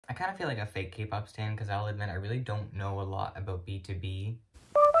I kind of feel like a fake K-pop stan because I'll admit I really don't know a lot about BTOB.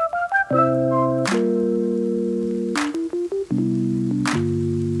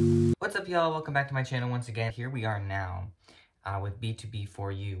 What's up, y'all? Welcome back to my channel once again. Here we are now with BTOB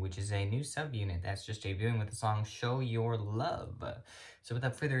For You, which is a new subunit that's just debuting with the song Show Your Love. So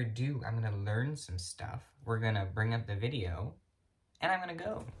without further ado, I'm going to learn some stuff. We're going to bring up the video, and I'm going to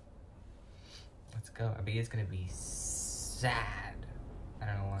go. Let's go. I bet it's going to be sad. I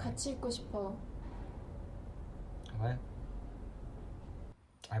don't know why. 같이 있고 싶어. What?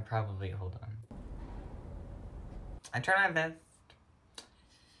 I probably, hold on. I try my best.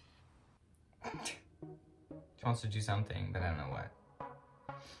 She wants to do something, but I don't know what.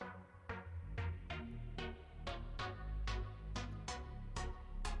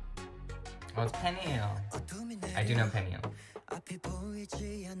 Oh, it's Penial. I do know Penial.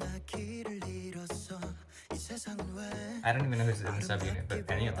 I don't even know who's in the subunit, but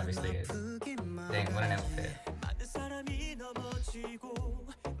Penial obviously is. Dang, what an outfit.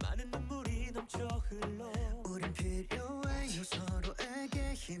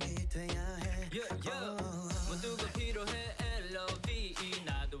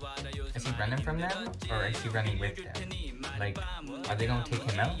 Is he running from them, or is he running with them? Like, are they gonna take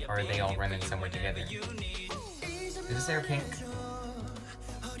him out, or are they all running somewhere together? Is this their pink?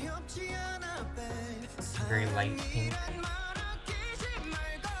 Very light pink.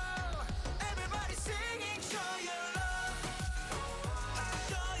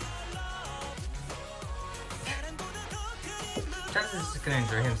 Travis is just gonna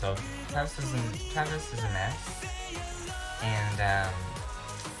enjoy himself. Travis is a mess, and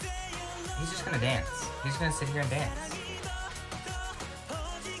he's just gonna dance. He's gonna sit here and dance.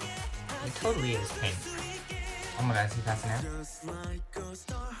 It totally is pink. Oh my god, is he passing out?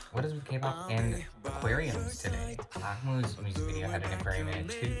 What is with K-pop and aquariums today? Ahmu's music video had an aquarium in it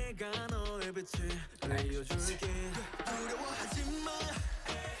too. Nice.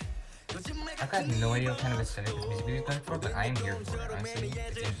 I've got no idea what kind of aesthetic this music video is going for, but I am here for it, honestly.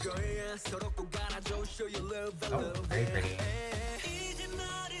 It's interesting. Oh, very pretty.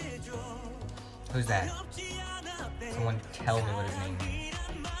 Who's that? Someone tell me what his name is.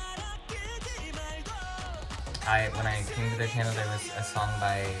 When I came to their channel, there was a song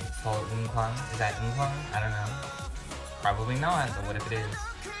by Paul Eunkwang. Is that Eunkwang? I don't know. Probably not, but what if it is?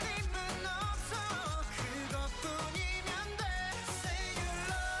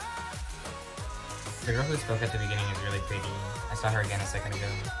 The girl who spoke at the beginning is really pretty. I saw her again a second ago.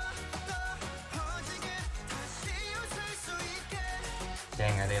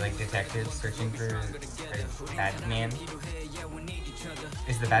 Dang, are they like detectives searching for a bad man?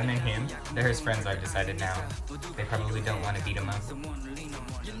 Is the bad man him? They're his friends, I've decided now. They probably don't want to beat him up.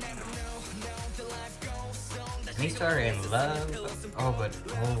 These are in love. Oh, but,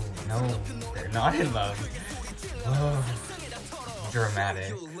 oh no, they're not in love. Oh,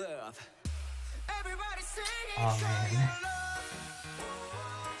 dramatic. Oh man.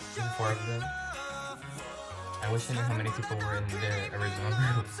 The four of them. I wish I knew how many people were in the original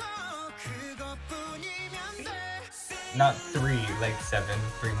group. Not 3, like 7,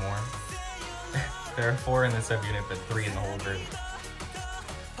 3 more. There are 4 in the subunit, but 3 in the whole group.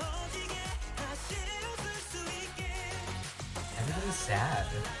 Everybody's sad.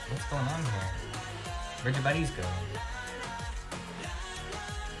 What's going on here? Where'd your buddies go?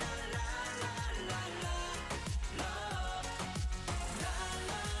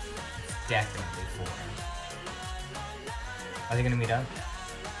 Definitely 4. Are they gonna meet up?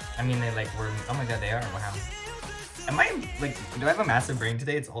 I mean, they like were. Oh my god, they are. Wow. Am I like? Do I have a massive brain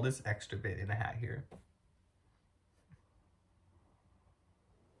today? It's all this extra bit in the hat here.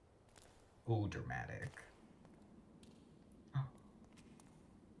 Ooh, dramatic.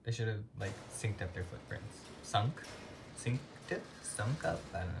 They should have like synced up their footprints. Sunk up.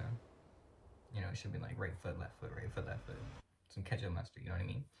 I don't know. You know, it should be like right foot, left foot, right foot, left foot. Some ketchup mustard. You know what I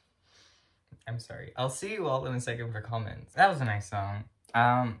mean? I'm sorry. I'll see you all in a second for comments. That was a nice song.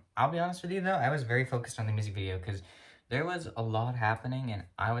 I'll be honest with you though, I was very focused on the music video because there was a lot happening and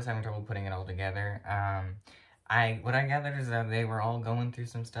I was having trouble putting it all together. What I gathered is that they were all going through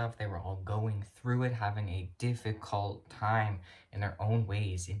some stuff. They were all going through it, having a difficult time in their own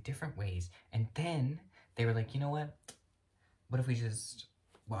ways, in different ways. And then they were like, you know what? What if we just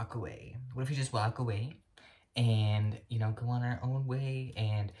walk away? What if we just walk away? And, you know, go on our own way,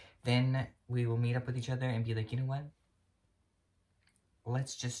 and then we will meet up with each other and be like, you know what?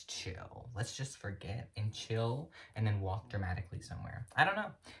 Let's just chill. Let's just forget and chill, and then walk dramatically somewhere. I don't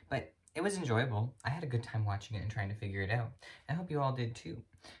know, but it was enjoyable. I had a good time watching it and trying to figure it out. I hope you all did too.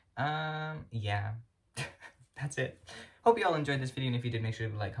 Yeah. that's it. Hope you all enjoyed this video, and if you did, make sure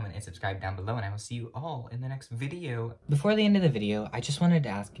to like, comment, and subscribe down below, and I will see you all in the next video. Before the end of the video, I just wanted to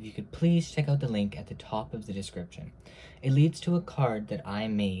ask if you could please check out the link at the top of the description. It leads to a card that I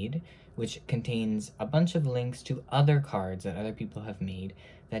made, which contains a bunch of links to other cards that other people have made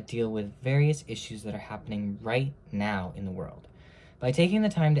that deal with various issues that are happening right now in the world. By taking the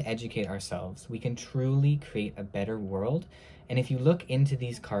time to educate ourselves, we can truly create a better world. And if you look into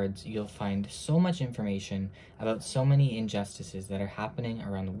these cards, you'll find so much information about so many injustices that are happening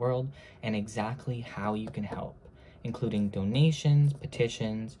around the world and exactly how you can help, including donations,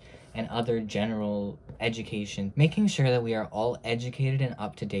 petitions, and other general education. Making sure that we are all educated and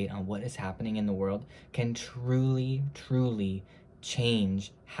up to date on what is happening in the world can truly, truly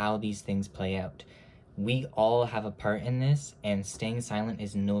change how these things play out. We all have a part in this, and staying silent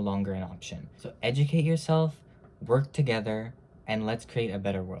is no longer an option. So educate yourself, work together, and let's create a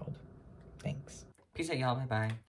better world. Thanks. Peace out, y'all. Bye-bye.